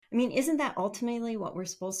I mean, isn't that ultimately what we're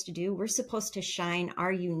supposed to do? We're supposed to shine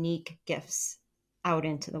our unique gifts out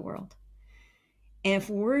into the world. And if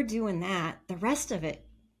we're doing that, the rest of it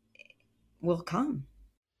will come.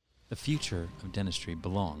 The future of dentistry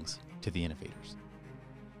belongs to the innovators.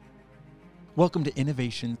 Welcome to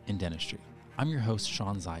Innovation in Dentistry. I'm your host,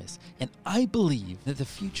 Sean Zayas, and I believe that the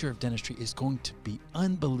future of dentistry is going to be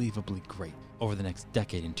unbelievably great over the next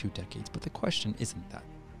decade and 2 decades. But the question isn't that.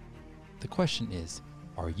 The question is,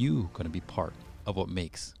 are you going to be part of what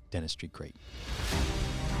makes dentistry great?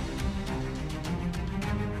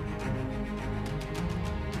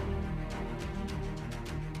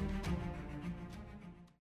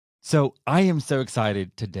 So I am so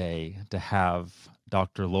excited today to have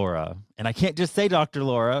Dr. Laura, and I can't just say Dr.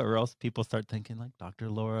 Laura or else people start thinking like Dr.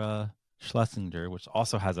 Laura Schlesinger, which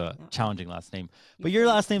also has a challenging last name, but your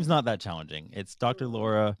last name's not that challenging. It's Dr.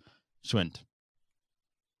 Laura Schwindt.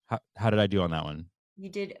 How did I do on that one? You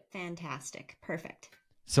did fantastic. Perfect.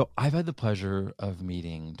 So I've had the pleasure of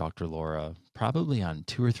meeting Dr. Laura probably on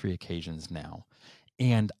 2 or 3 occasions now,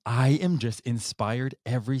 and I am just inspired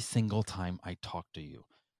every single time I talk to you.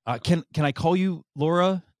 Can I call you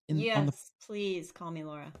Laura? Yes, please call me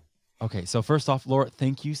Laura. Okay, so first off, Laura,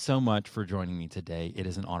 thank you so much for joining me today. It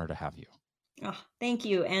is an honor to have you. Oh, thank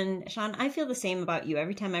you. And Sean, I feel the same about you.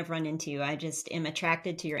 Every time I've run into you, I just am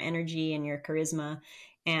attracted to your energy and your charisma,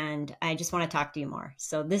 and I just want to talk to you more.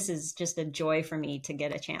 So this is just a joy for me to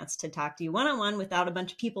get a chance to talk to you one-on-one without a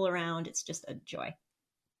bunch of people around. It's just a joy.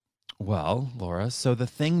 Well, Laura, so the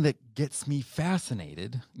thing that gets me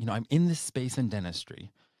fascinated, I'm in this space in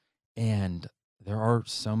dentistry, and there are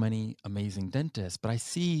so many amazing dentists, but I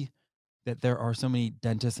see that there are so many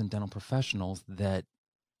dentists and dental professionals that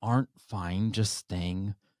aren't fine just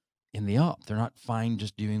staying in the up. They're not fine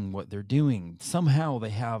just doing what they're doing. Somehow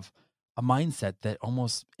they have a mindset that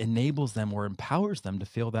almost enables them or empowers them to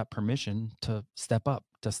feel that permission to step up,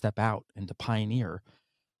 to step out, and to pioneer.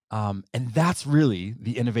 And that's really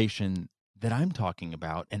the innovation that I'm talking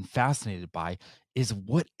about and fascinated by is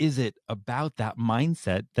what is it about that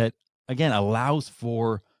mindset that, again, allows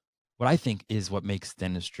for what I think is what makes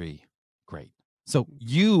dentistry great. So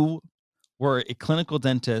you were a clinical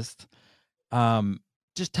dentist.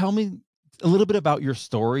 Just tell me a little bit about your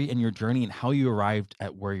story and your journey and how you arrived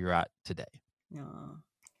at where you're at today.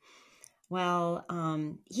 Well,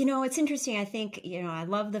 it's interesting. I think, I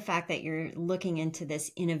love the fact that you're looking into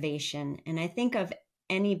this innovation. And I think of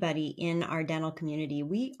anybody in our dental community,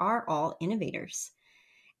 we are all innovators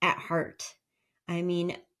at heart. I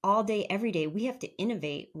mean, all day, every day, we have to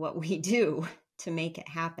innovate what we do to make it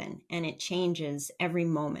happen. And it changes every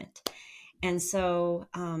moment. And so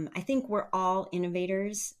I think we're all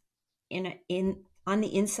innovators on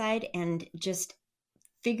the inside and just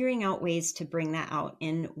figuring out ways to bring that out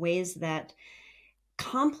in ways that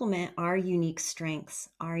complement our unique strengths,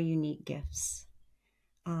 our unique gifts,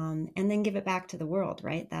 and then give it back to the world,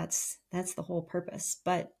 right? That's the whole purpose.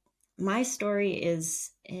 But my story is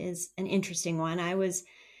an interesting one. I was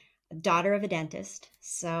a daughter of a dentist.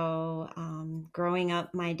 So growing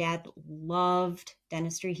up, my dad loved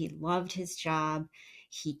dentistry. He loved his job.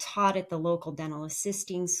 He taught at the local dental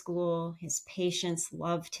assisting school. His patients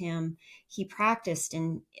loved him. He practiced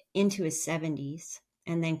into his 70s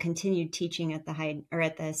and then continued teaching at the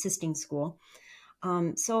assisting school.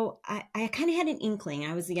 So I kind of had an inkling.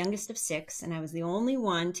 I was the youngest of 6, and I was the only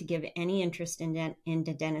one to give any interest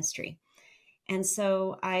into dentistry. And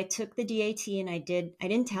so I took the DAT and I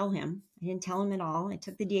didn't tell him. I didn't tell him at all. I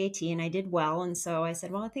took the DAT and I did well. And so I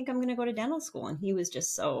said, well, I think I'm going to go to dental school. And he was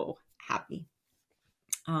just so happy.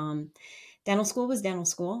 Dental school was dental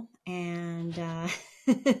school. And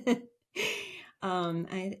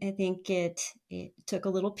I think it took a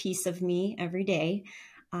little piece of me every day.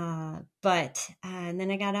 But then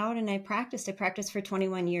I got out and I practiced. I practiced for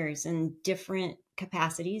 21 years in different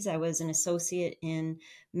capacities. I was an associate in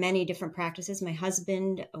many different practices. My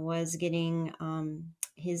husband was getting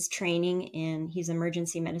his training he's an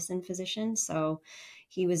emergency medicine physician. So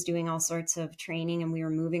he was doing all sorts of training and we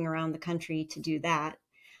were moving around the country to do that.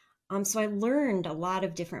 So I learned a lot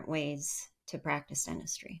of different ways to practice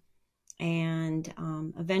dentistry. And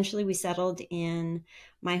eventually we settled in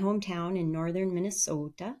my hometown in northern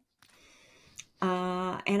Minnesota.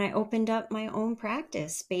 And I opened up my own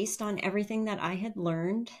practice based on everything that I had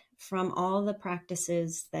learned from all the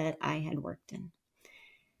practices that I had worked in.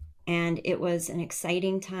 And it was an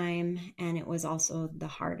exciting time. And it was also the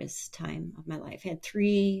hardest time of my life. I had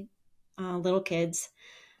 3 little kids.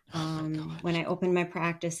 When I opened my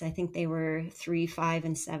practice, I think they were 3, 5,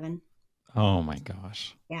 and 7. Oh my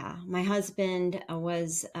gosh. Yeah, my husband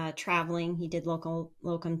was traveling. He did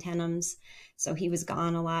locum tenens, so he was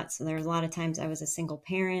gone a lot. So there was a lot of times I was a single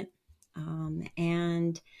parent,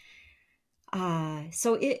 and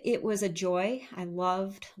so it was a joy. I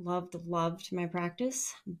loved my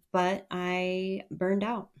practice, but I burned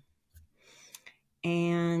out.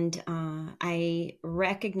 And I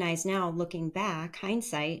recognize now, looking back,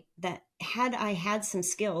 hindsight, that had I had some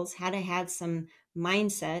skills, had I had some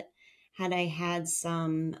mindset, had I had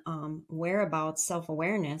some whereabouts, self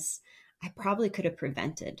awareness, I probably could have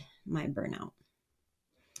prevented my burnout.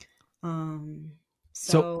 Um,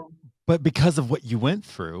 So, so, but because of what you went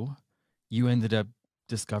through, you ended up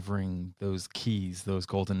discovering those keys, those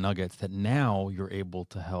golden nuggets that now you're able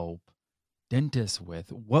to help dentists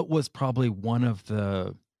with. What was probably one of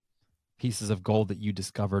the pieces of gold that you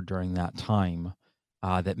discovered during that time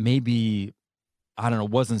that maybe, I don't know,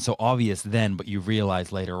 wasn't so obvious then, but you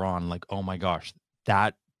realized later on, like, oh my gosh,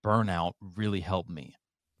 that burnout really helped me?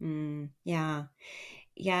 yeah.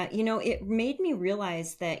 Yeah, it made me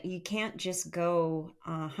realize that you can't just go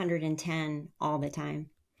 110 all the time.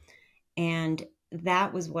 And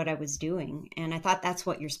that was what I was doing. And I thought that's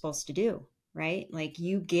what you're supposed to do, right? Like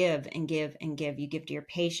you give and give and give. You give to your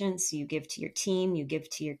patients, you give to your team, you give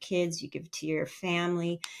to your kids, you give to your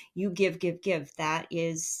family, you give, give, give. That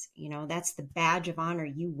is, that's the badge of honor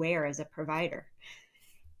you wear as a provider.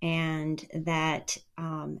 And that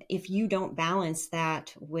if you don't balance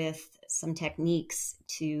that with some techniques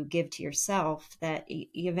to give to yourself, that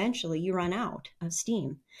eventually you run out of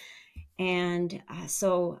steam. And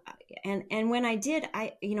and when I did,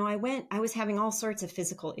 I was having all sorts of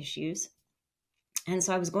physical issues. And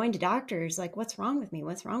so I was going to doctors like, what's wrong with me?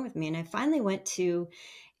 What's wrong with me? And I finally went to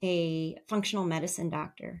a functional medicine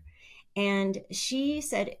doctor, and she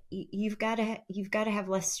said, you've got to have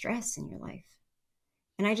less stress in your life.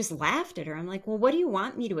 And I just laughed at her. I'm like, well, what do you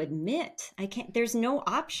want me to admit? I can't, there's no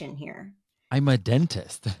option here. I'm a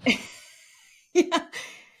dentist. Yeah.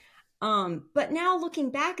 But now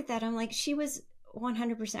looking back at that, I'm like, she was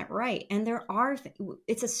 100% right. And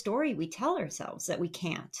it's a story we tell ourselves that we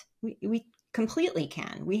can't. We completely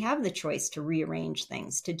can. We have the choice to rearrange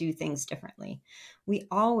things, to do things differently. We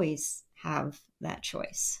always have that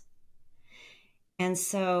choice. And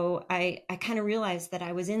so I kind of realized that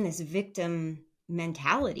I was in this victim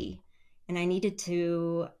mentality, and I needed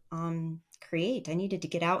to create. I needed to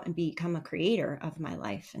get out and become a creator of my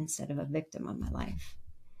life instead of a victim of my life.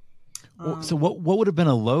 Well, so Um, what would have been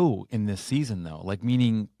a low in this season though? Like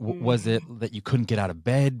meaning was it mm, that you couldn't get out of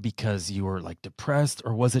bed because you were like depressed,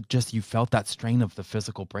 or was it just you felt that strain of the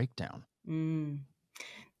physical breakdown? mm.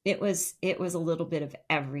 It was a little bit of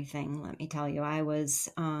everything, let me tell you. I was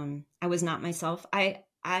not myself. I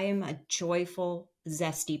am a joyful,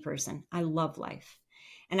 zesty person. I love life.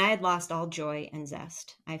 And I had lost all joy and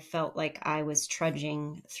zest. I felt like I was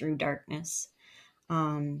trudging through darkness,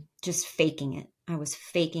 just faking it. I was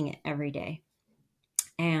faking it every day.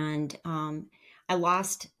 And I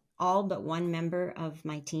lost all but one member of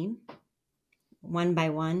my team. One by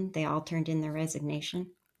one, they all turned in their resignation,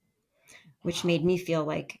 which made Wow. me feel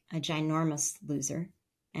like a ginormous loser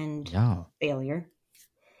and Yeah. failure.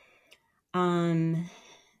 Um,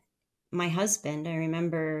 my husband, I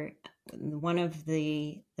remember one of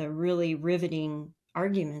the really riveting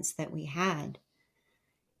arguments that we had,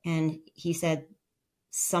 and he said,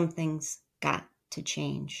 something's got to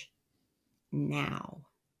change now.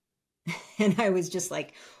 And I was just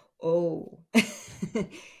like, oh,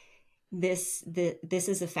 this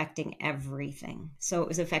is affecting everything. So it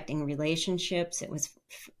was affecting relationships, it was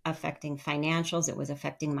affecting financials, it was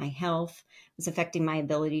affecting my health, it was affecting my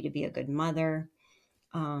ability to be a good mother,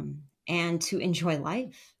 and to enjoy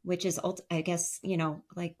life, which is I guess,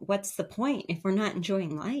 like, what's the point if we're not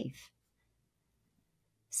enjoying life?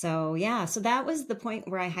 So yeah, so that was the point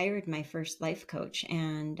where I hired my first life coach,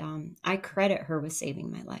 and I credit her with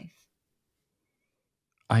saving my life.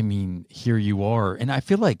 I mean, here you are. And I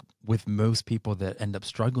feel like with most people that end up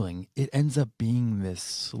struggling, it ends up being this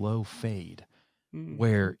slow fade Mm-hmm.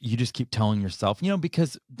 where you just keep telling yourself,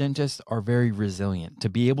 because dentists are very resilient to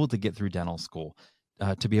be able to get through dental school,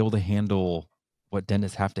 to be able to handle what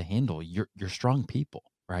dentists have to handle. You're strong people,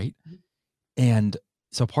 right? And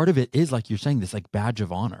so part of it is like you're saying, this like badge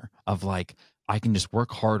of honor of like, I can just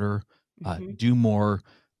work harder, Mm-hmm. do more,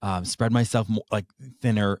 spread myself more, like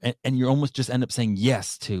thinner. And you almost just end up saying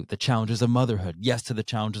yes to the challenges of motherhood, yes to the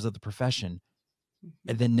challenges of the profession. Mm-hmm.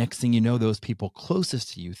 And then next thing you know, those people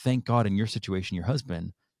closest to you, thank God in your situation, your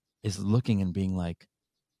husband is looking and being like,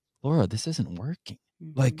 Laura, this isn't working.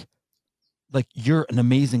 Mm-hmm. Like, you're an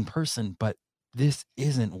amazing person, but this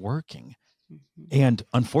isn't working. Mhm. And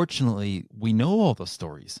unfortunately, we know all those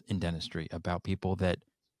stories in dentistry about people that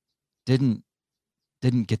didn't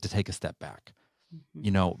didn't get to take a step back. Mhm.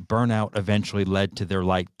 You know, burnout eventually led to their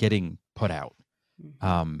light getting put out.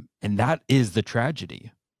 Mhm. And that is the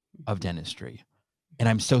tragedy of Mhm. dentistry. And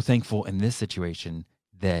I'm so thankful in this situation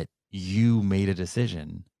that you made a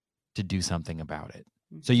decision to do something about it.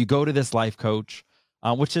 So Mhm. you go to this life coach,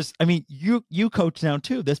 which is, I mean, you coach now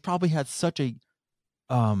too. This probably had such a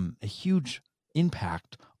huge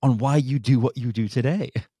impact on why you do what you do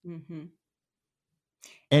today. Mhm.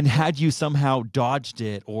 And Yeah. had you somehow dodged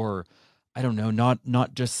it, or I don't know,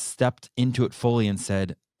 not just stepped into it fully and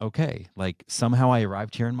said, okay, like somehow I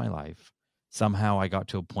arrived here in my life. Somehow I got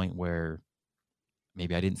to a point where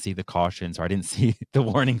maybe I didn't see the cautions or I didn't see the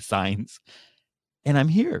warning signs, and I'm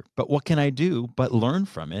here. But what can I do but learn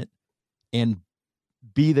from it and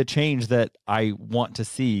be the change that I want to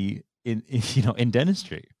see in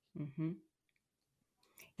dentistry? Mhm.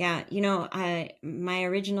 Yeah, I my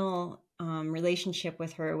original relationship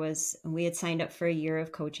with her was we had signed up for a year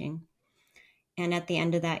of coaching, and at the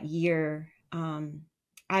end of that year,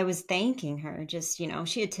 I was thanking her. Just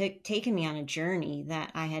she had taken me on a journey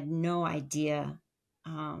that I had no idea.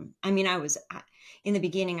 I mean, in the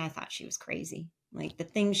beginning, I thought she was crazy. Like the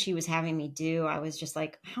things she was having me do, I was just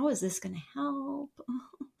like, "How is this going to help?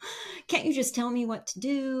 Can't you just tell me what to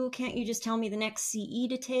do? Can't you just tell me the next CE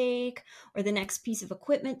to take or the next piece of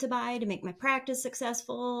equipment to buy to make my practice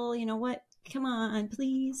successful? You know what? Come on,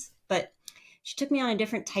 please." But she took me on a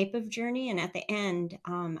different type of journey. And at the end,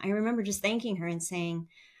 I remember just thanking her and saying,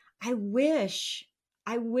 I wish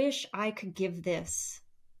I could give this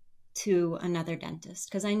to another dentist,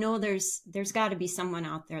 because I know there's got to be someone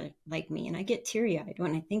out there like me. And I get teary eyed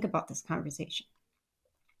when I think about this conversation,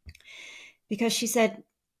 because she said,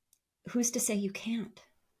 who's to say you can't?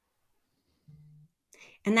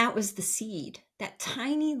 And that was the seed. That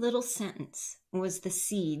tiny little sentence was the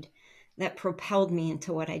seed that propelled me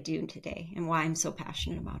into what I do today and why I'm so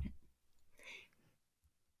passionate about it.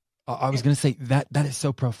 I was going to say that is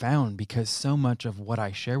so profound, because so much of what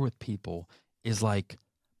I share with people is like,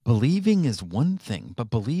 believing is one thing, but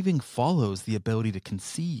believing follows the ability to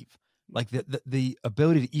conceive, like the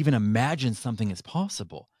ability to even imagine something is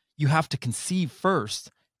possible. You have to conceive first,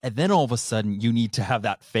 and then all of a sudden you need to have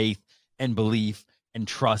that faith and belief and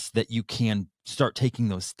trust that you can start taking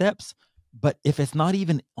those steps. But if it's not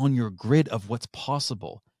even on your grid of what's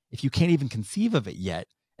possible, if you can't even conceive of it yet,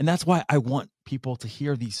 and that's why I want people to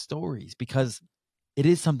hear these stories, because it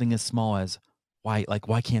is something as small as, why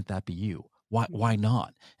can't that be you? Why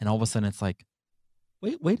not? And all of a sudden it's like,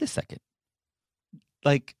 wait a second.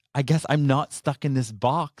 Like, I guess I'm not stuck in this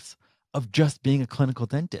box of just being a clinical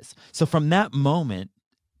dentist. So from that moment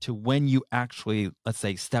to when you actually, let's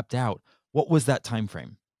say, stepped out, what was that time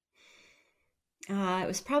frame? It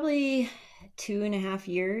was probably 2.5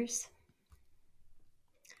 years.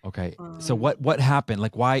 Okay. So Um, what happened?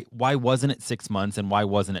 Like, why wasn't it 6 months and why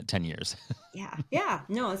wasn't it 10 years? yeah.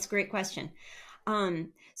 No, it's a great question.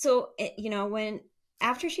 When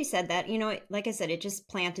after she said that, like I said, it just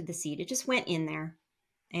planted the seed. It just went in there,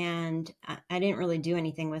 and I didn't really do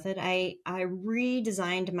anything with it. I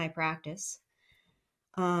redesigned my practice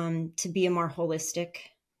to be a more holistic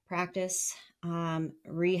practice.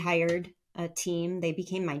 Rehired a team. They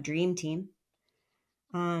became my dream team.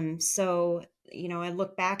 I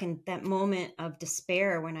look back, and that moment of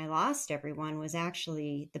despair when I lost everyone was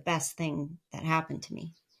actually the best thing that happened to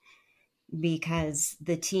me, because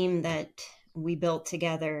the team that we built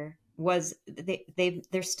together was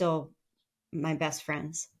they're still my best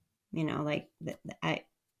friends. Like I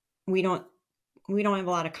we don't we don't have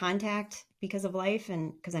a lot of contact because of life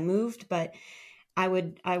and because I moved, but I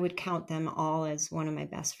would count them all as one of my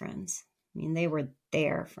best friends. I mean, they were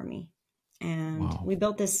there for me, and Wow. we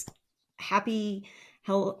built this happy,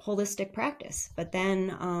 holistic practice. But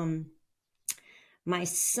then my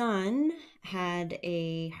son had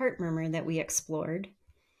a heart murmur that we explored,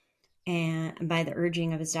 and by the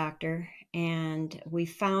urging of his doctor, and we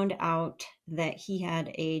found out that he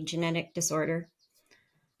had a genetic disorder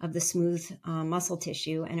of the smooth muscle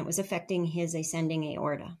tissue, and it was affecting his ascending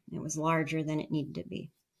aorta. It was larger than it needed to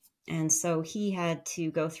be. And so he had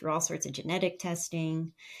to go through all sorts of genetic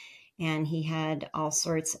testing, and he had all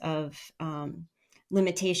sorts of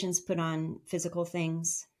limitations put on physical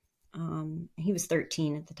things. He was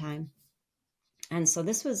 13 at the time. And so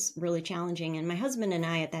this was really challenging. And my husband and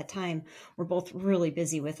I at that time were both really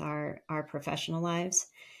busy with our professional lives.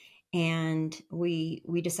 And we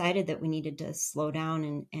decided that we needed to slow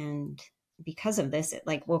down, and because of this, it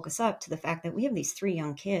like woke us up to the fact that we have these three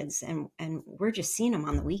young kids, and we're just seeing them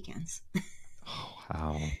on the weekends. Oh,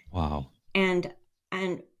 wow. Wow. And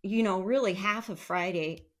really half of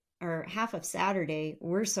Friday or half of Saturday,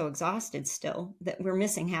 we're so exhausted still that we're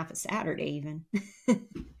missing half of Saturday even.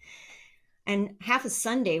 And half of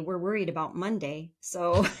Sunday, we're worried about Monday.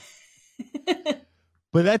 So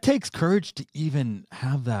But that takes courage to even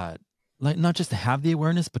have that, like not just to have the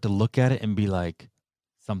awareness, but to look at it and be like,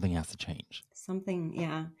 something has to change. something,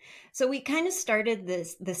 yeah. So we kind of started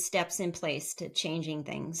the steps in place to changing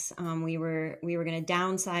things. We were going to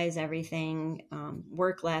downsize everything,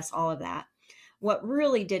 work less, all of that. What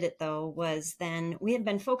really did it though was then we had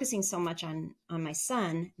been focusing so much on my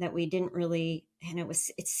son that we didn't really, and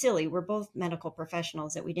it's silly. We're both medical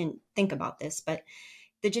professionals that we didn't think about this, but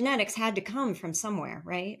the genetics had to come from somewhere,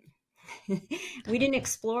 right? We didn't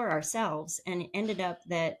explore ourselves, and it ended up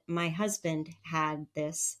that my husband had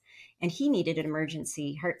this and he needed an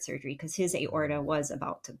emergency heart surgery because his aorta was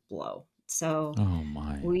about to blow. So Oh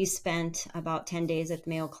my. we spent about 10 days at the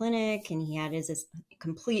Mayo Clinic and he had his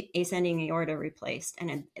complete ascending aorta replaced.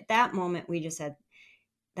 And at that moment we just said,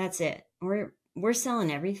 that's it. We're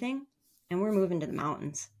selling everything and we're moving to the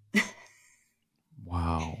mountains.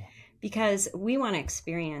 Wow. Because we want to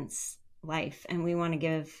experience life and we want to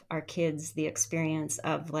give our kids the experience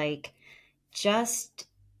of like just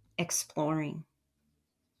exploring.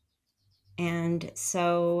 And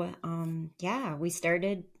so yeah, we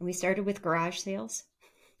started with garage sales.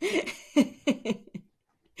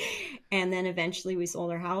 And then eventually we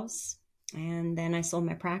sold our house, and then I sold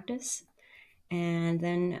my practice, and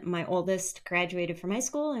then my oldest graduated from high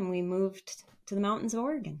school and we moved to the mountains of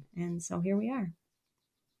Oregon, and so here we are.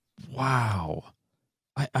 Wow.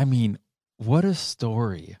 I mean, what a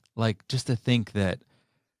story. Like just to think that,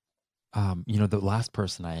 the last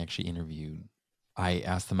person I actually interviewed, I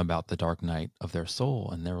asked them about the dark night of their soul,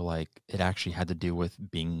 and they were like, it actually had to do with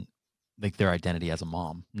being like their identity as a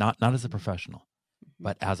mom, not as a professional, Mm-hmm.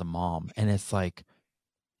 but as a mom. And it's like,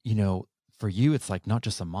 you know, for you, it's like not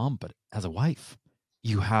just a mom, but as a wife.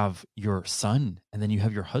 You have your son and then you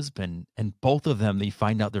have your husband, and both of them, they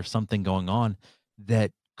find out there's something going on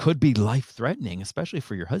that could be life threatening, especially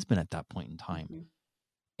for your husband at that point in time. Mm-hmm.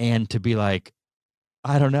 And to be like,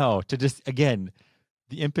 I don't know, to just, again,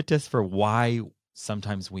 the impetus for why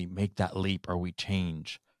sometimes we make that leap or we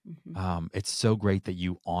change. Mm-hmm. It's so great that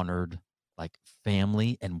you honored like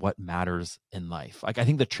family and what matters in life. Like, I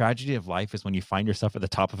think the tragedy of life is when you find yourself at the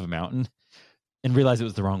top of a mountain and realize it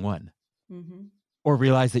was the wrong one, Mm-hmm. or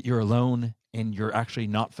realize that you're alone and you're actually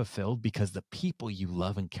not fulfilled because the people you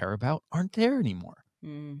love and care about aren't there anymore.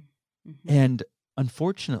 Mm-hmm. And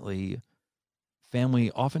unfortunately, family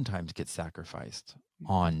oftentimes gets sacrificed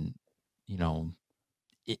Mm-hmm. on, you know,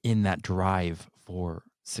 in that drive for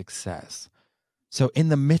success. So, in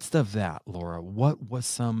the midst of that, Laura, what was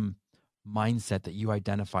some mindset that you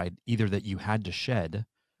identified either that you had to shed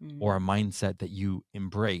or a Mm-hmm. mindset that you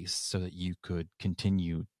embraced so that you could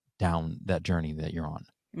continue down that journey that you're on?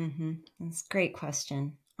 Mm-hmm. That's a great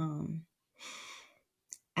question.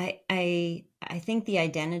 I think the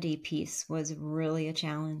identity piece was really a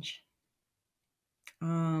challenge.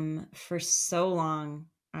 For so long,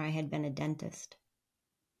 I had been a dentist,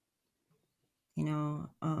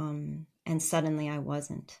 and suddenly I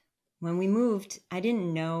wasn't. When we moved, I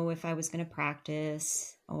didn't know if I was going to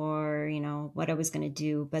practice or, what I was going to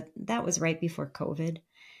do, but that was right before COVID.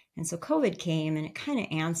 And so COVID came and it kind of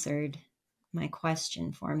answered my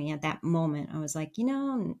question for me at that moment. I was like,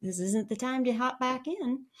 this isn't the time to hop back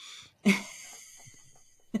in.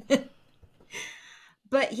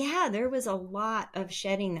 But yeah, there was a lot of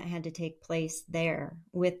shedding that had to take place there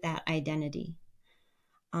with that identity,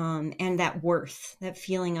 and that worth, that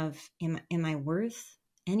feeling of, am I worth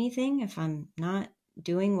anything if I'm not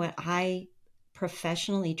doing what I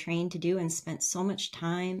professionally trained to do and spent so much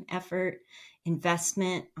time, effort,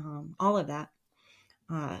 investment, all of that.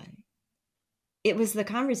 Uh, it was the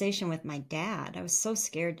conversation with my dad. I was so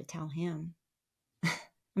scared to tell him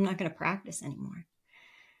I'm not going to practice anymore.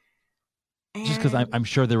 Just because I'm, And I'm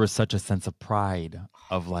sure there was such a sense of pride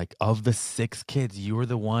of like, of the six kids, you were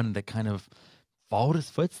the one that kind of followed his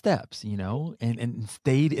footsteps, and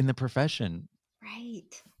stayed in the profession.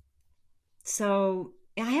 right. So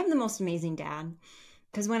I have the most amazing dad,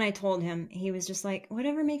 because when I told him, he was just like,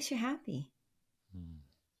 whatever makes you happy. Hmm.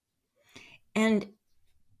 And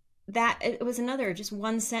that it was another just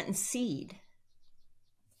one sentence seed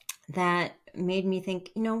that made me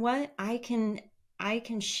think, you know what? I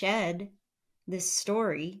can shed this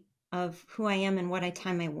story of who I am and what I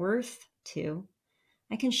tie my worth to.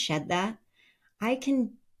 I can shed that. I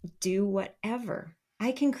can do whatever.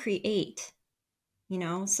 I can create,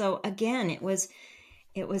 So again, it was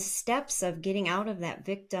it was steps of getting out of that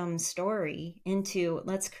victim story into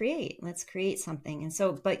let's create something. And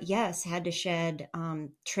so, but yes, had to shed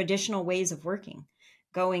traditional ways of working,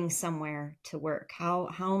 going somewhere to work. How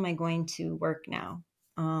am I going to work now?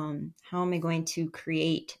 How am I going to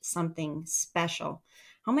create something special?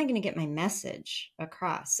 How am I going to get my message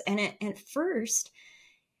across? And at first,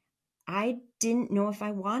 I didn't know if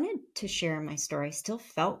I wanted to share my story. I still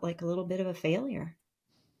felt like a little bit of a failure.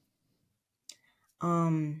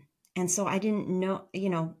 Um, and so I didn't know,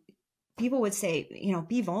 people would say,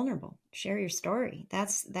 be vulnerable, share your story.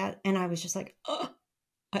 That's that. And I was just like, oh,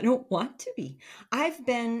 I don't want to be. I've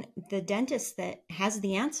been the dentist that has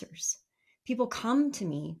the answers. People come to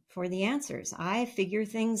me for the answers. I figure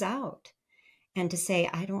things out. And to say,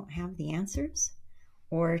 I don't have the answers,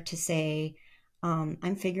 or to say,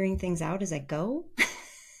 I'm figuring things out as I go,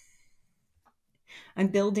 I'm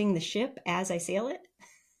building the ship as I sail it.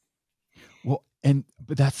 Well,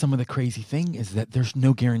 but that's some of the crazy thing is that there's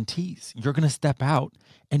no guarantees. You're going to step out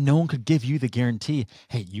and no one could give you the guarantee,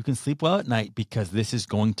 hey, you can sleep well at night because this is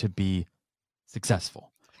going to be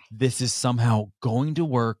successful. This is somehow going to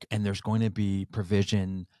work and there's going to be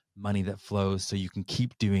provision, money that flows so you can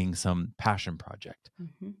keep doing some passion project.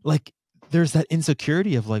 Mm-hmm. Like there's that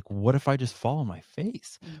insecurity of like, what if I just fall on my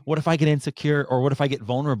face? Mm-hmm. What if I get insecure, or what if I get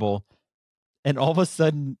vulnerable and all of a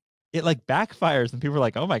sudden it like backfires and people are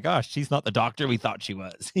like, oh my gosh, she's not the doctor we thought she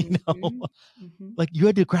was. You know, Mm-hmm. like you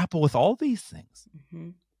had to grapple with all these things. Mm-hmm.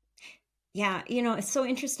 Yeah, it's so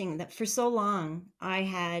interesting that for so long I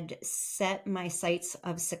had set my sights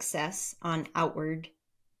of success on outward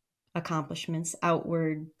accomplishments,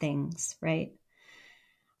 outward things, right?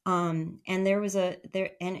 And and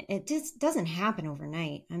it just doesn't happen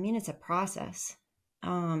overnight. I mean, it's a process.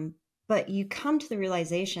 But you come to the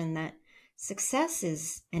realization that success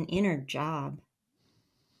is an inner job.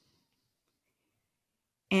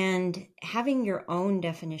 And having your own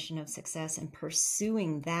definition of success and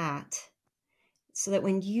pursuing that, so that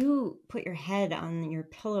when you put your head on your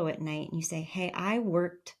pillow at night and you say, hey, I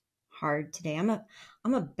worked hard today. I'm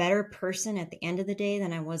a better person at the end of the day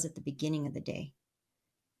than I was at the beginning of the day.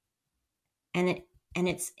 And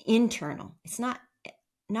it's internal. It's not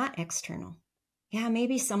external. Yeah,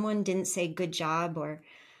 maybe someone didn't say good job, or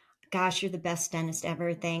gosh, you're the best dentist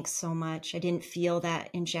ever. Thanks so much. I didn't feel that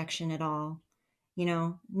injection at all.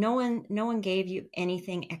 No one gave you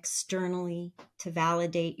anything externally to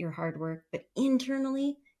validate your hard work, but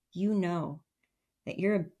internally, you know that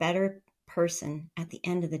you're a better person at the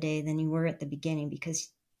end of the day than you were at the beginning,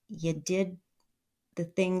 because you did the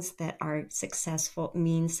things that are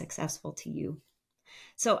mean successful to you.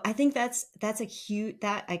 So I think that's a huge,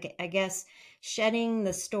 that I guess, shedding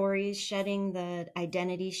the stories, shedding the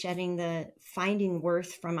identity, shedding the finding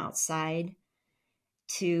worth from outside,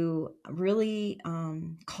 to really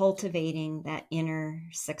cultivating that inner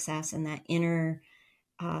success and that inner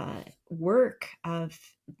work of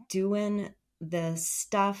doing the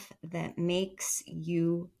stuff that makes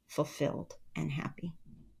you fulfilled and happy.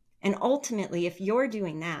 And ultimately, if you're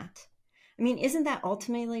doing that, I mean, isn't that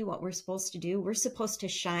ultimately what we're supposed to do? We're supposed to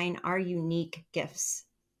shine our unique gifts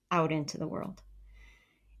out into the world.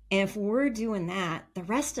 And if we're doing that, the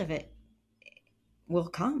rest of it will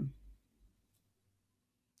come.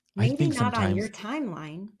 I Maybe think not on your sometimes,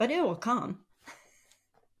 timeline, but it will come.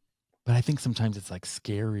 but I think sometimes it's like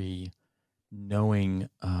scary knowing,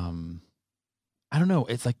 I don't know.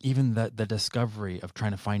 It's like even the discovery of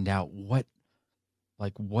trying to find out what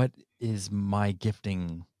is my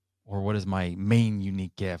gifting, or what is my main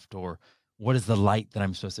unique gift, or what is the light that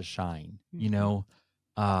I'm supposed to shine, you Mm-hmm. know?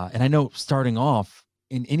 And I know starting off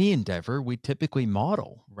in any endeavor, we typically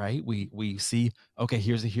model, right? We see, okay,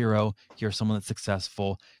 here's a hero, here's someone that's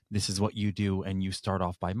successful. This is what you do, and you start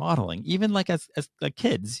off by modeling. Even like as like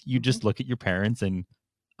kids, you Mm-hmm. just look at your parents and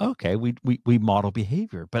okay, we model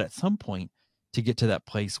behavior. But at some point, to get to that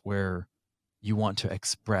place where you want to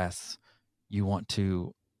express, you want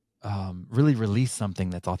to really release something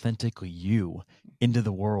that's authentically you into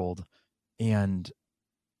the world. And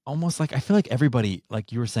almost like I feel like everybody,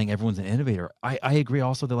 like you were saying, everyone's an innovator. I agree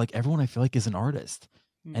also that like everyone I feel like is an artist.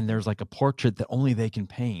 And Mm-hmm. there's like a portrait that only they can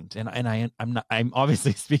paint. I'm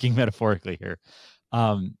obviously speaking metaphorically here.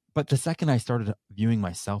 But the second I started viewing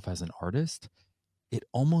myself as an artist, it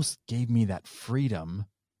almost gave me that freedom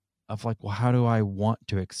of like, well, how do I want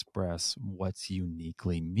to express what's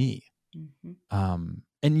uniquely me? Mm-hmm.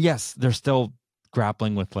 And yes, they're still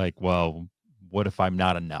grappling with like, well, what if I'm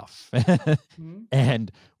not enough? Mm-hmm.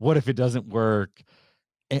 And what if it doesn't work?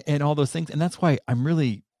 And all those things. And that's why I'm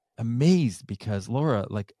really amazed, because Laura,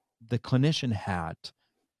 like the clinician hat,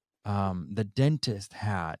 the dentist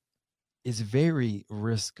hat, is very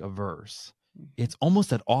risk averse. Mhm. It's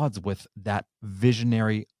almost at odds with that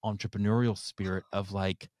visionary entrepreneurial spirit of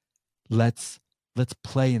like, let's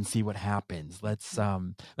play and see what happens.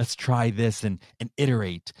 Let's try this and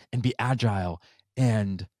iterate and be agile.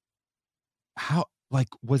 And how, like,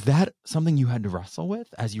 was that something you had to wrestle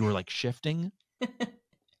with as you were like shifting?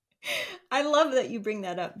 I love that you bring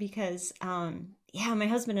that up because, yeah, my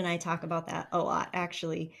husband and I talk about that a lot,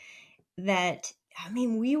 actually. That, I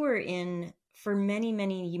mean, we were in, for many,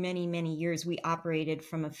 many, many, many years, we operated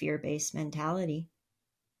from a fear based mentality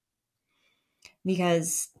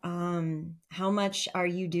because how much are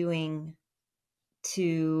you doing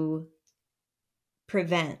to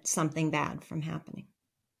prevent something bad from happening?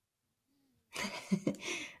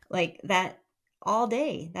 Like that all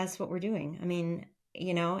day. That's what we're doing. I mean,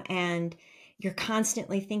 and you're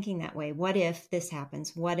constantly thinking that way. What if this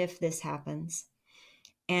happens? What if this happens?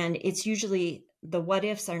 And it's usually the what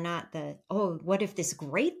ifs are not the, oh, what if this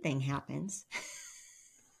great thing happens?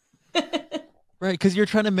 Right, because you're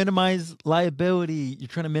trying to minimize liability, you're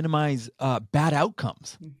trying to minimize bad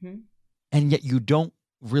outcomes, Hmm. and yet you don't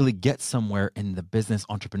really get somewhere in the business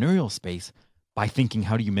entrepreneurial space by thinking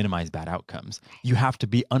how do you minimize bad outcomes. You have to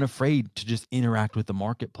be unafraid to just interact with the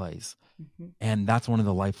marketplace. Hmm. And that's one of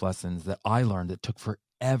the life lessons that I learned that took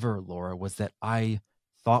forever, Laura, was that I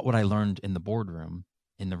thought what I learned in the boardroom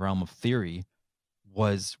in the realm of theory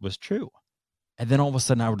was true. And then all of a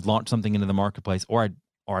sudden I would launch something into the marketplace, or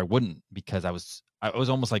I wouldn't, because I was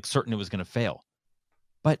almost like certain it was going to fail.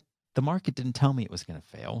 But the market didn't tell me it was going to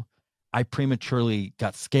fail. I prematurely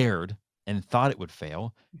got scared and thought it would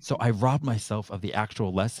fail. So Hmm. I robbed myself of the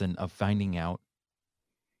actual lesson of finding out,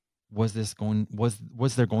 was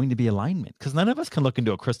there going to be alignment? Because none of us can look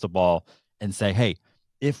into a crystal ball and say, hey,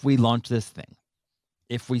 if we launch this thing,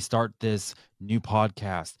 if we start this new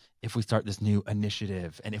podcast, if we start this new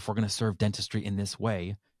initiative, and if we're going to serve dentistry in this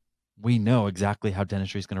way, we know exactly how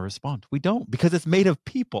dentistry is going to respond. We don't, because it's made of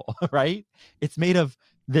people, right? It's made of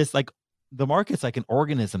this, like, the market's like an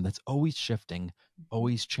organism that's always shifting,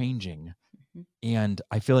 always changing. Hmm. And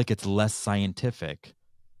I feel like it's less scientific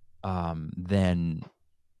than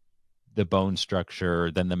the bone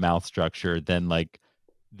structure, than the mouth structure, than like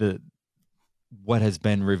the what has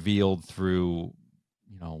been revealed through,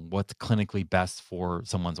 what's clinically best for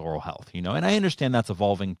someone's oral health, and I understand that's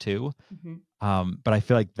evolving too. Hmm. But I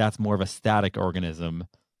feel like that's more of a static organism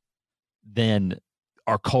than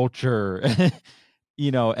our culture,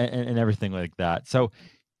 and everything like that. So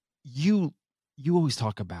you you always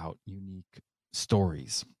talk about unique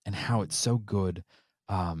stories and how it's so good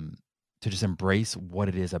um, to just embrace what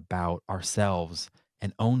it is about ourselves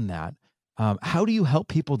and own that. How do you help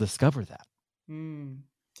people discover that? Mm.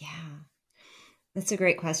 Yeah, that's a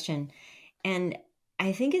great question. And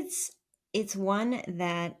I think it's one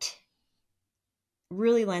that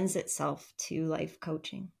really lends itself to life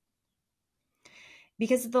coaching.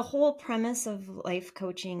 Because the whole premise of life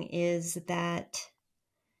coaching is that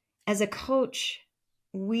as a coach,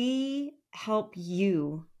 we help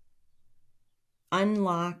you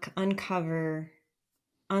unlock, uncover,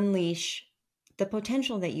 unleash the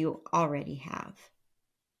potential that you already have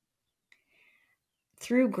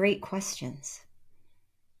through great questions.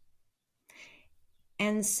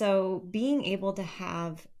 And so being able to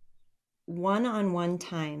have one on one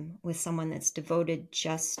time with someone that's devoted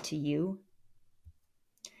just to you,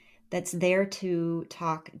 that's there to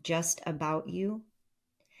talk just about you,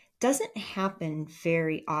 doesn't happen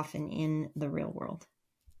very often in the real world.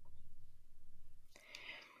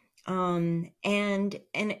 And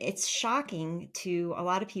it's shocking to a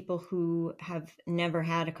lot of people who have never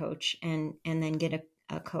had a coach and then get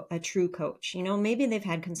a true coach. Maybe they've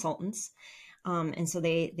had consultants, and so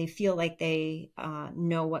they feel like they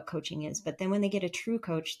know what coaching is. But then when they get a true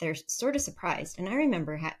coach, they're sort of surprised. And I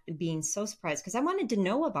remember being so surprised because I wanted to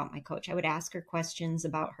know about my coach. I would ask her questions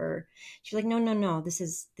about her. She's like, "No, no, no. This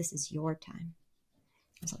is your time."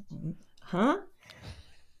 I was like, "Huh?"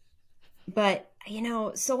 But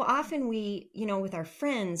so often we, with our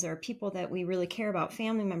friends or people that we really care about,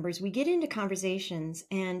 family members, we get into conversations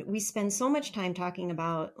and we spend so much time talking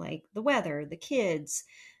about like the weather, the kids,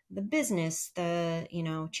 the business, the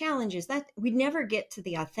challenges, that we never get to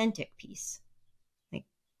the authentic piece. Like,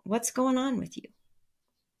 what's going on with you?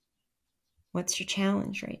 What's your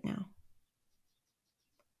challenge right now?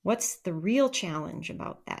 What's the real challenge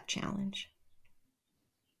about that challenge?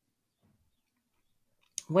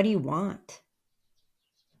 What do you want?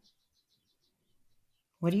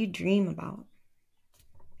 What do you dream about?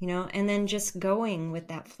 And then just going with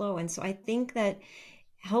that flow. And so I think that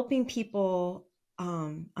helping people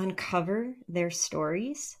uncover their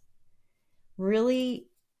stories really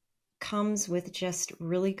comes with just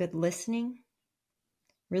really good listening,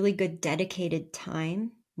 really good dedicated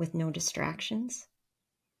time with no distractions,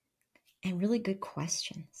 and really good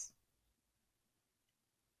questions.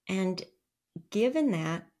 And given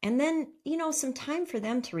that, and then, some time for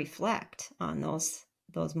them to reflect on those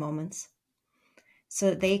moments so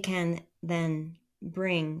that they can then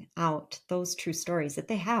bring out those true stories that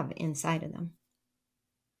they have inside of them.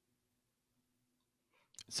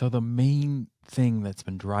 So the main thing that's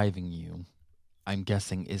been driving you, I'm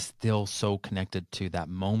guessing, is still so connected to that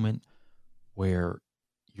moment where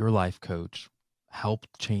your life coach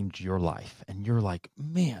helped change your life. And you're like,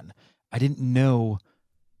 man, I didn't know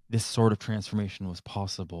this sort of transformation was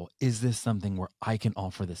possible. Is this something where I can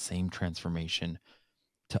offer the same transformation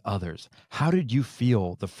to others? How did you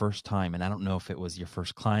feel the first time? And I don't know if it was your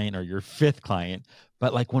first client or your fifth client,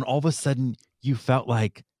 but like when all of a sudden you felt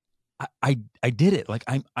like I did it. Like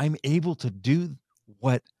I'm able to do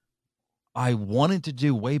what I wanted to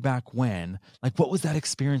do way back when. Like, what was that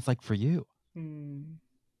experience like for you?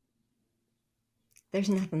 There's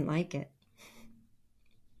nothing like it.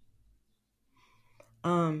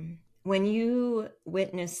 When you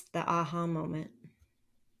witness the aha moment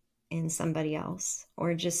in somebody else,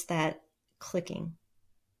 or just that clicking,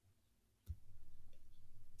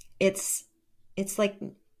 it's like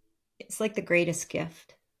the greatest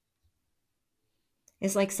gift.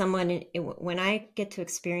 It's like when I get to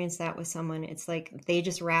experience that with someone, it's like they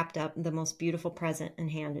just wrapped up the most beautiful present and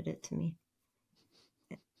handed it to me.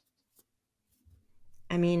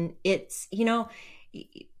 I mean, it's,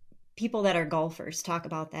 people that are golfers talk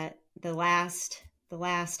about that the last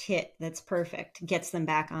hit that's perfect gets them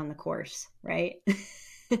back on the course, right?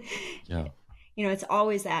 Yeah. It's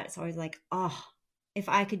always that. It's always like, oh, if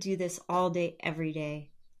I could do this all day, every day,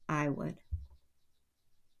 I would.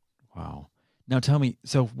 Wow. Now tell me,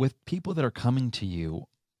 so with people that are coming to you,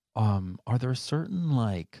 are there certain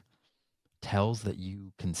like tells that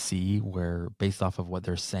you can see where based off of what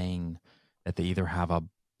they're saying that they either have a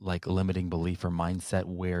like limiting belief or mindset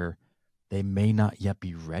where they may not yet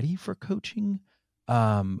be ready for coaching?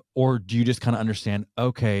 Or do you just kind of understand,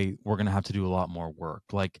 okay, we're going to have to do a lot more work?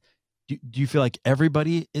 Like, do you feel like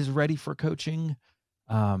everybody is ready for coaching?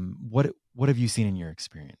 What have you seen in your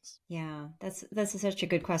experience? Yeah, that's such a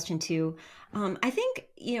good question too. I think,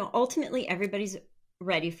 ultimately everybody's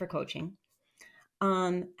ready for coaching.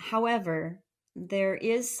 However, there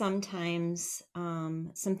is sometimes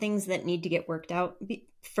some things that need to get worked out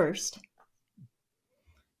first.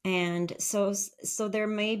 And so there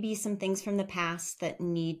may be some things from the past that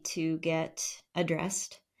need to get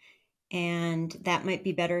addressed, and that might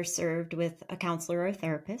be better served with a counselor or a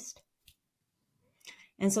therapist.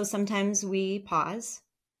 And so sometimes we pause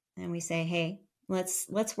and we say, "Hey, let's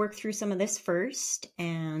work through some of this first,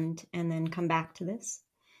 and then come back to this."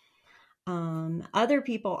 Other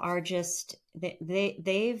people are just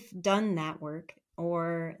they've done that work,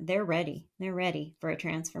 or they're ready. They're ready for a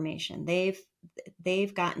transformation.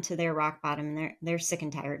 They've gotten to their rock bottom, and they're sick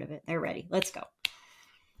and tired of it. They're ready. Let's go.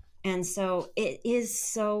 And so it is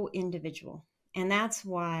so individual, and that's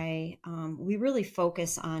why we really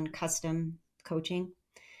focus on custom coaching.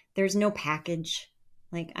 There's no package.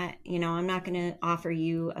 Like I'm not going to offer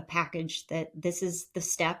you a package that this is the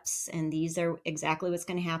steps and these are exactly what's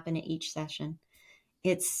going to happen at each session.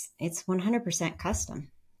 It's 100%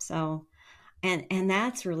 custom. So, and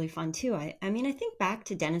that's really fun too. I mean, I think back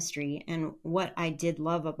to dentistry, and what I did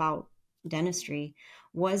love about dentistry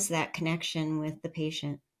was that connection with the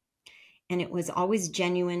patient. And it was always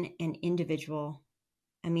genuine and individual.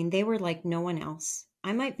 I mean, they were like no one else.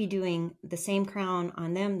 I might be doing the same crown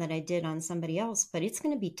on them that I did on somebody else, but it's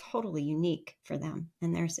going to be totally unique for them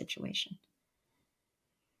and their situation.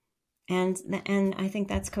 And I think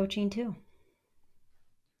that's coaching too.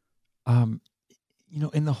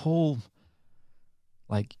 In the whole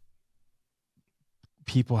like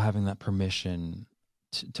people having that permission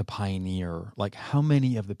to pioneer, like how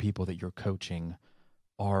many of the people that you're coaching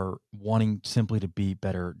are wanting simply to be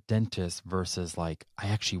better dentists versus like, I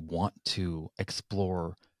actually want to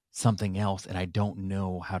explore something else and I don't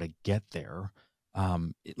know how to get there?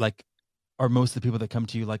 Like, are most of the people that come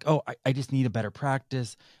to you like, oh, I just need a better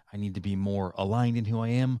practice, I need to be more aligned in who I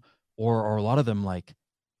am? Or are a lot of them like,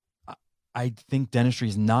 I think dentistry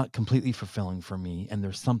is not completely fulfilling for me, and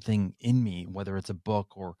there's something in me, whether it's a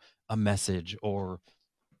book or a message or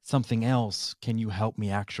something else. Can you help me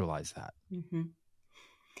actualize that? Mm-hmm.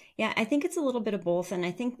 Yeah, I think it's a little bit of both. And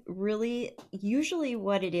I think really, usually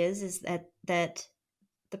what it is that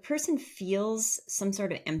the person feels some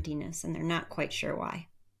sort of emptiness and they're not quite sure why.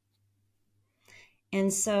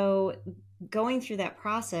 And so going through that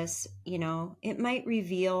process, it might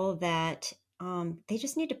reveal that they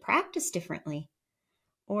just need to practice differently.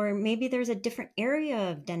 Or maybe there's a different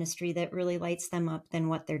area of dentistry that really lights them up than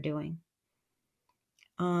what they're doing.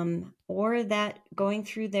 Or that going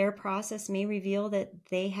through their process may reveal that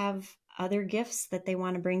they have other gifts that they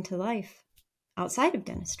want to bring to life outside of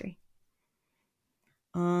dentistry.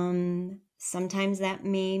 Sometimes that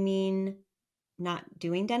may mean not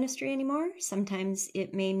doing dentistry anymore. Sometimes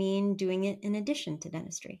it may mean doing it in addition to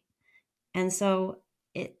dentistry. And so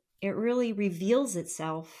it really reveals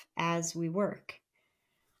itself as we work.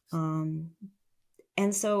 And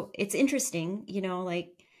so it's interesting, like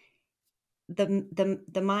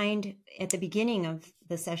the mind at the beginning of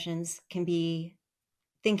the sessions can be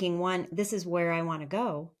thinking, one, this is where I want to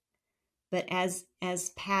go. But as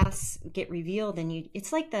paths get revealed, and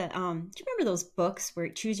it's like do you remember those books where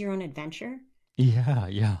choose your own adventure? Yeah,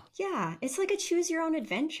 yeah. Yeah, it's like a choose your own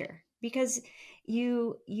adventure, because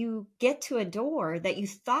you get to a door that you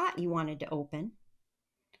thought you wanted to open,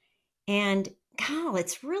 and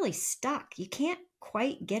it's really stuck. You can't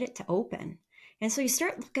quite get it to open. And so you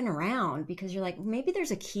start looking around because you're like, maybe there's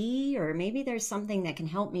a key, or maybe there's something that can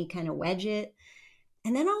help me kind of wedge it.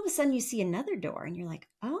 And then all of a sudden you see another door and you're like,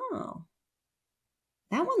 oh,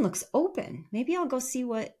 that one looks open. Maybe I'll go see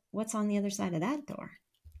what's on the other side of that door.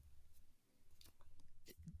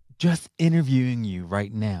 Just interviewing you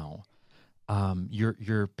right now,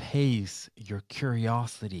 your pace, your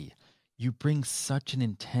curiosity, you bring such an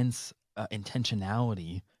intense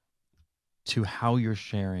intentionality to how you're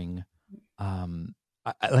sharing. I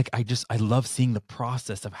love seeing the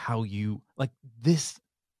process of how you, like, this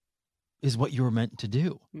is what you were meant to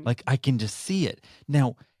do. Mm. Like, I can just see it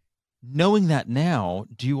now. Knowing that now,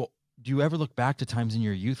 do you ever look back to times in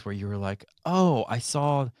your youth where you were like, oh, I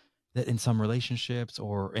saw that in some relationships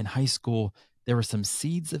or in high school, there were some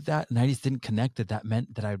seeds of that, and I just didn't connect that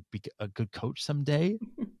meant that I'd be a good coach someday?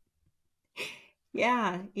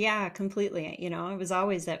 Yeah, completely. I was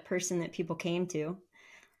always that person that people came to.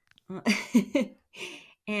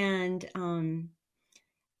 And,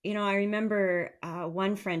 I remember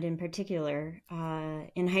one friend in particular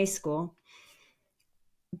in high school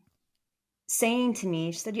saying to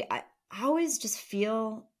me, she said, I always just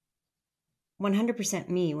feel 100%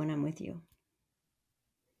 me when I'm with you.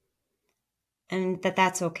 And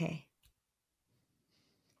that's okay.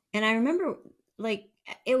 And I remember, like,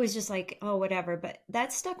 it was just like, oh, whatever. But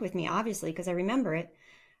that stuck with me, obviously, because I remember it.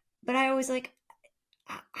 But I always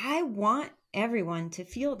I want everyone to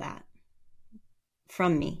feel that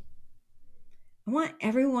from me. I want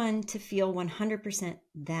everyone to feel 100%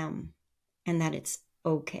 them, and that it's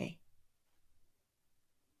okay.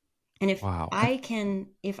 And if Wow. I can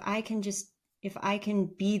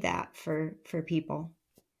be that for people,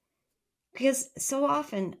 because so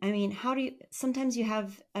often, sometimes you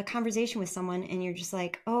have a conversation with someone and you're just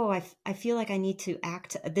like, oh, I feel like I need to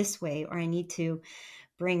act this way, or I need to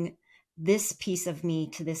bring this piece of me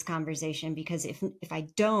to this conversation, because if I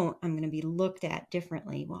don't, I'm going to be looked at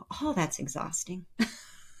differently. Well, that's exhausting.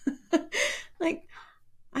 Like,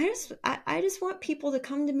 I just want people to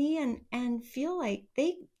come to me and feel like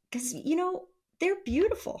because they're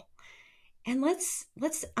beautiful. And let's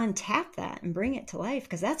untap that and bring it to life,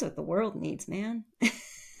 because that's what the world needs, man.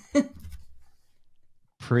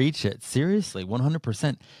 Preach it. Seriously,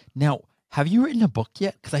 100%. Now, have you written a book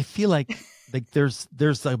yet? Because I feel like there's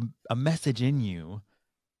a message in you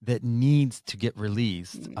that needs to get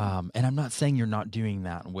released. And I'm not saying you're not doing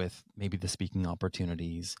that with maybe the speaking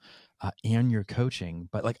opportunities and your coaching,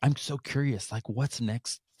 but like, I'm so curious, like, what's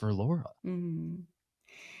next for Laura?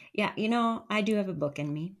 Yeah, I do have a book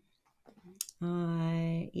in me.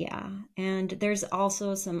 Yeah, and there's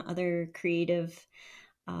also some other creative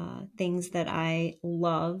things that I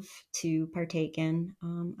love to partake in.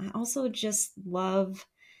 I also just love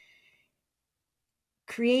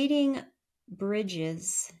creating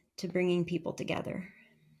bridges to bringing people together.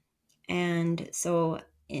 And so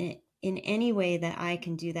in any way that I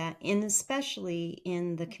can do that, and especially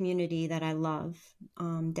in the community that I love,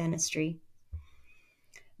 dentistry,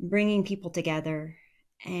 bringing people together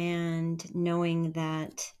and knowing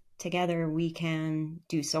that together we can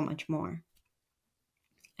do so much more.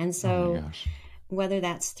 And Oh my so gosh. whether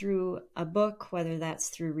that's through a book, whether that's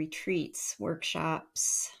through retreats,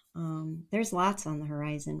 workshops, there's lots on the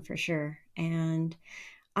horizon for sure. And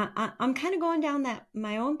I'm kind of going down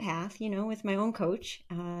my own path, with my own coach,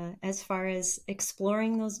 as far as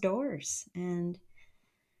exploring those doors. And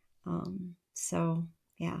so,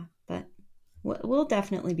 yeah, but we'll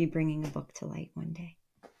definitely be bringing a book to light one day.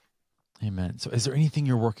 Amen. So is there anything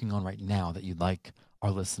you're working on right now that you'd like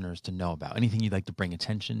our listeners to know about? Anything you'd like to bring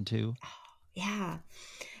attention to? Yeah.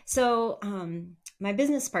 So, my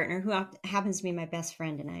business partner, who happens to be my best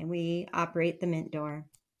friend, and I, we operate the Mint Door,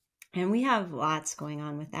 and we have lots going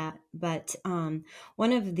on with that. But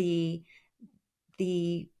one of the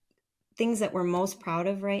things that we're most proud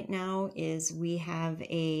of right now is we have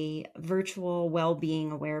a virtual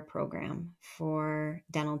well-being aware program for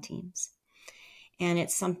dental teams. And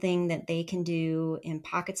it's something that they can do in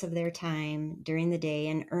pockets of their time during the day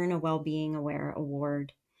and earn a well-being aware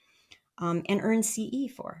award, and earn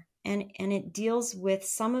CE for. And it deals with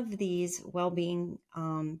some of these well-being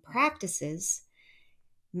practices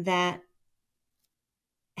that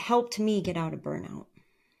helped me get out of burnout.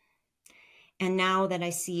 And now that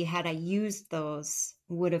I see, had I used those,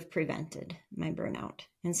 would have prevented my burnout.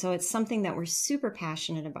 And so it's something that we're super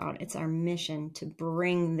passionate about. It's our mission to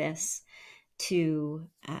bring this to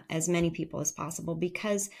as many people as possible,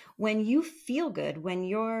 because when you feel good, when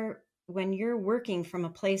you're working from a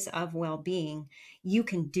place of well-being, you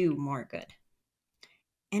can do more good.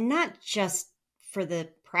 And not just for the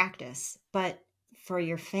practice, but for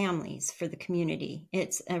your families, for the community.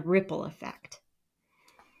 It's a ripple effect.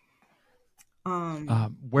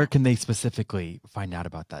 Where can they specifically find out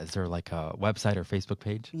about that? Is there like a website or Facebook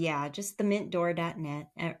page? Yeah, just the mintdoor.net.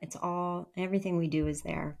 It's all, everything we do is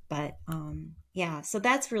there. But yeah, so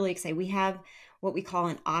that's really exciting. We have what we call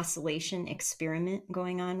an oscillation experiment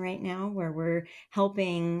going on right now, where we're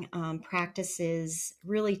helping practices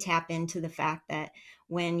really tap into the fact that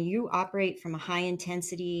when you operate from a high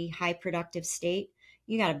intensity, high productive state,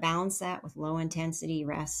 you got to balance that with low intensity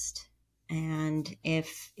rest. And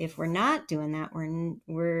if we're not doing that,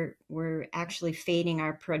 we're actually fading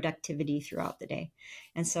our productivity throughout the day.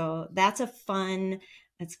 And so that's a fun,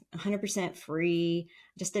 it's 100% free,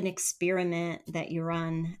 just an experiment that you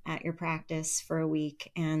run at your practice for a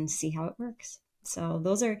week and see how it works. So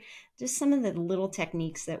those are just some of the little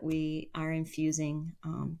techniques that we are infusing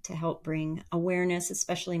to help bring awareness,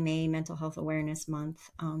 especially May, Mental Health Awareness Month.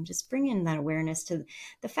 Just bringing that awareness to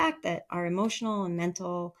the fact that our emotional and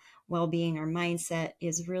mental well-being, our mindset,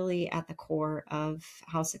 is really at the core of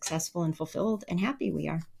how successful and fulfilled and happy we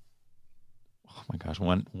are. Oh my gosh,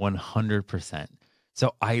 100%.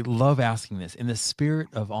 So I love asking this in the spirit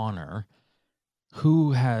of honor.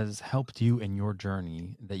 Who has helped you in your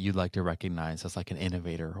journey that you'd like to recognize as like an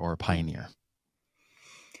innovator or a pioneer?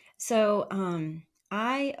 So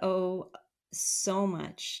I owe so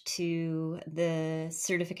much to the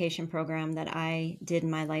certification program that I did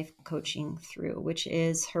my life coaching through, which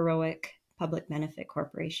is Heroic Public Benefit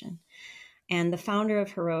Corporation. And the founder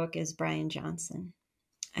of Heroic is Brian Johnson.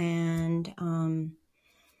 And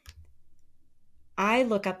I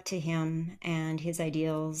look up to him and his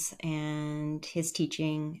ideals and his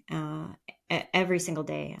teaching every single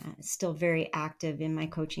day. Still very active in my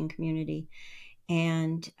coaching community.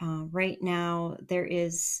 And right now, there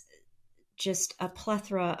is just a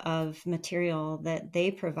plethora of material that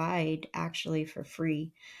they provide actually for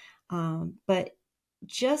free. But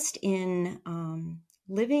just in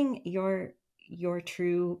living your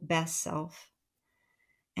true best self,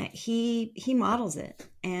 he models it.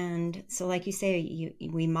 And so, like you say,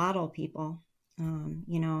 we model people.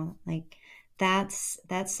 Like that's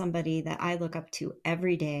somebody that I look up to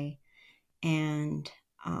every day, and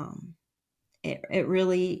it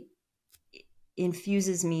really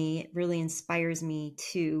infuses me, it really inspires me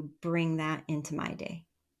to bring that into my day.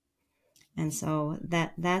 And so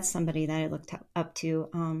that's somebody that I looked up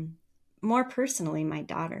to. More personally, my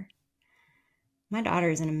daughter. My daughter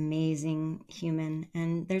is an amazing human,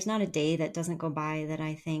 and there's not a day that doesn't go by that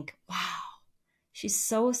I think, wow, she's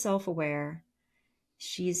so self-aware.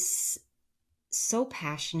 She's so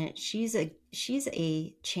passionate. She's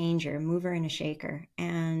a changer, mover and a shaker,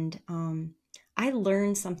 and I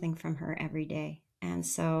learn something from her every day. And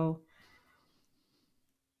so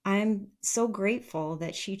I'm so grateful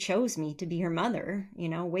that she chose me to be her mother,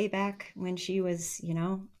 way back when she was,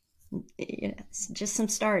 just some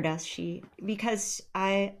stardust. Because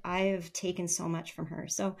I have taken so much from her.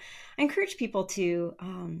 So I encourage people to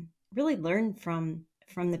really learn from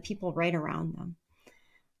the people right around them.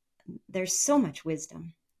 There's so much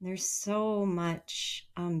wisdom. There's so much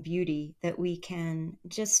beauty that we can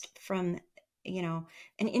just from, an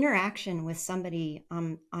interaction with somebody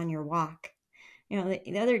on your walk.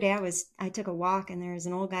 The other day I took a walk, and there was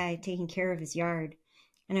an old guy taking care of his yard,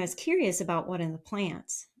 and I was curious about one of the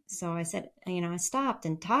plants. So I said, I stopped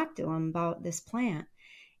and talked to him about this plant,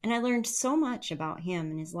 and I learned so much about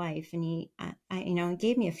him and his life. And he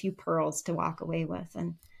gave me a few pearls to walk away with,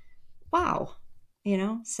 and wow,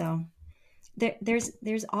 so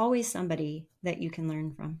there's always somebody that you can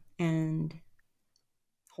learn from and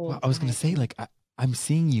Well, hold I was high going to say, esteem. like, I'm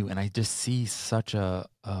seeing you and I just see such a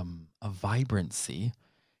vibrancy,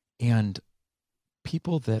 and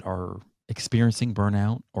people that are experiencing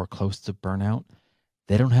burnout or close to burnout,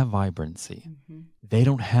 they don't have vibrancy. Mm-hmm. They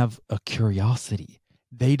don't have a curiosity.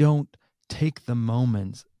 They don't take the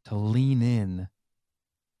moments to lean in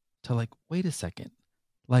to, like, wait a second.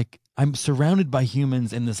 Like, I'm surrounded by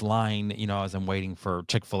humans in this line, as I'm waiting for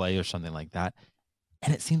Chick-fil-A or something like that.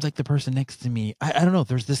 And it seems like the person next to me, I don't know,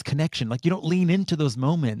 there's this connection. Like, you don't lean into those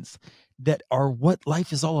moments that are what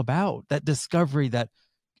life is all about. That discovery, that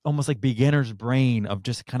almost like beginner's brain of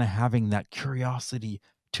just kind of having that curiosity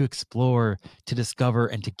to explore, to discover,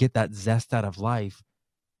 and to get that zest out of life,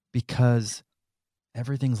 because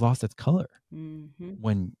everything's lost its color Mm-hmm.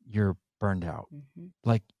 when you're burned out. Mm-hmm.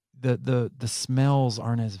 Like, the smells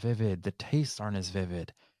aren't as vivid, the tastes aren't as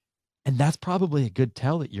vivid. And that's probably a good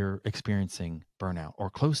tell that you're experiencing burnout or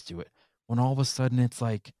close to it. When all of a sudden it's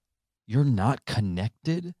like you're not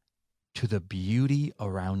connected to the beauty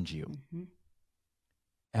around you.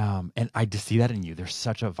 Mm-hmm. And I just see that in you. There's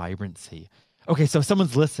such a vibrancy. Okay, so if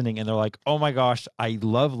someone's listening and they're like, "Oh my gosh, I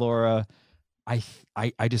love Laura. I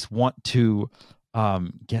just want to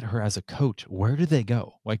get her as a coach." Where do they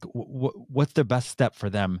go? Like, what's the best step for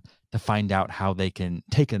them to find out how they can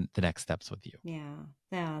take the next steps with you? Yeah.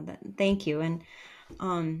 Yeah. Thank you. And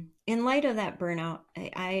in light of that burnout,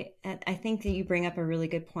 I think that you bring up a really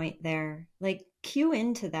good point there. Like, cue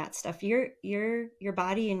into that stuff. Your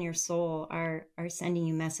body and your soul are sending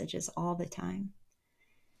you messages all the time.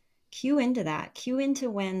 Cue into that. Cue into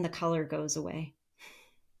when the color goes away.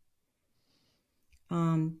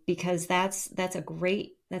 Because that's a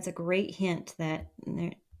great hint that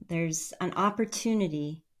there's an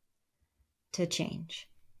opportunity to change.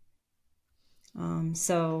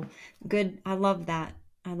 So good. I love that.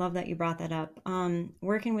 I love that you brought that up.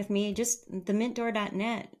 Working with me, just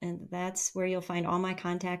themintdoor.net, and that's where you'll find all my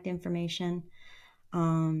contact information.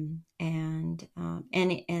 And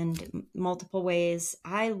multiple ways.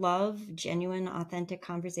 I love genuine, authentic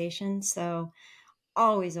conversation. So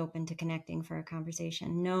always open to connecting for a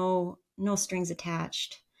conversation. No strings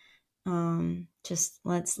attached. Just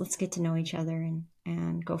let's get to know each other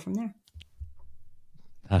and go from there.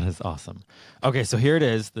 That is awesome. Okay, so here it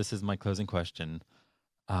is. This is my closing question.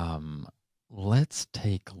 Um, let's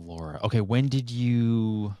take Laura. Okay, when did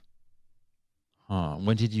you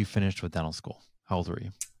finish with dental school? How old were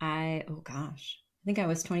you? Oh gosh, I think I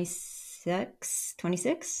was 26,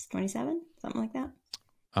 26, 27, something like that.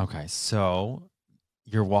 Okay, so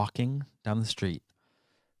you're walking down the street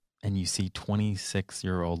and you see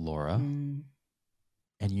 26-year-old Laura, Mm.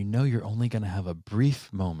 and you know you're only going to have a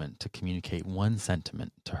brief moment to communicate one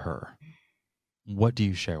sentiment to her. What do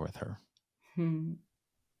you share with her? Hmm.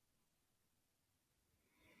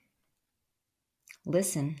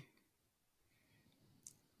 Listen.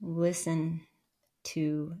 Listen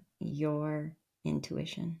to your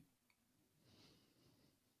intuition.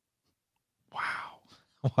 Wow.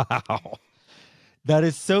 Wow. That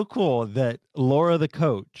is so cool that Laura, the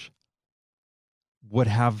coach, would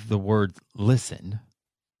have the word listen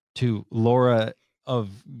to Laura of,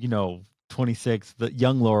 26, the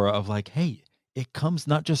young Laura of, like, hey, it comes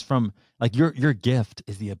not just from, like, your gift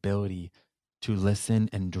is the ability to listen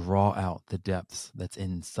and draw out the depths that's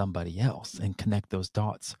in somebody else and connect those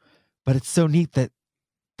dots. But it's so neat that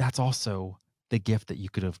that's also the gift that you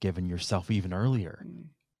could have given yourself even earlier. Mm.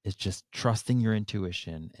 Is just trusting your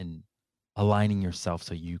intuition and aligning yourself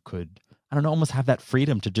so you could, I don't know, almost have that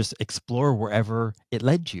freedom to just explore wherever it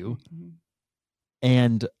led you. Mm-hmm.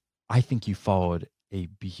 And I think you followed a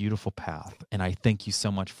beautiful path. And I thank you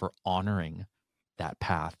so much for honoring that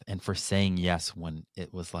path and for saying yes when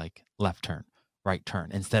it was like left turn, right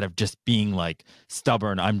turn, instead of just being like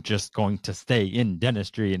stubborn. I'm just going to stay in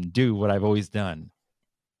dentistry and do what I've always done,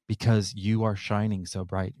 because you are shining so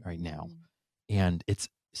bright right now. And it's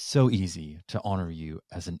so easy to honor you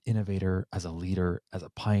as an innovator, as a leader, as a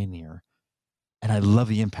pioneer. And I love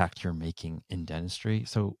the impact you're making in dentistry.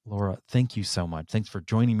 So, Laura, thank you so much. Thanks for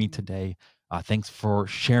joining me today. Thanks for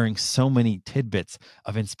sharing so many tidbits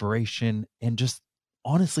of inspiration and just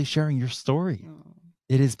honestly sharing your story. Oh.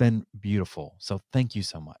 It has been beautiful. So thank you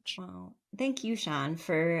so much. Well, thank you, Sean,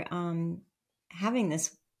 for having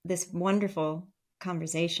this wonderful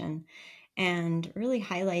conversation and really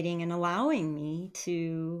highlighting and allowing me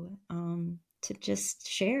to just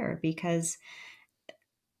share, because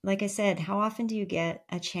like I said, how often do you get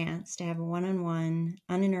a chance to have a one-on-one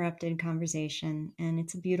uninterrupted conversation? And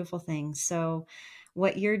it's a beautiful thing. So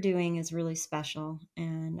what you're doing is really special,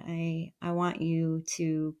 and I want you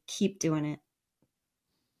to keep doing it.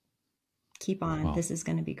 Keep on. Well, This is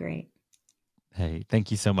going to be great. Hey,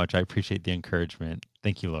 thank you so much. I appreciate the encouragement.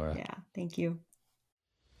 Thank you, Laura. Yeah, thank you.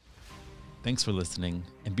 Thanks for listening,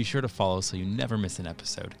 and be sure to follow so you never miss an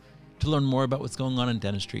episode. To learn more about what's going on in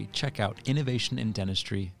dentistry, check out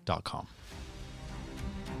innovationindentistry.com.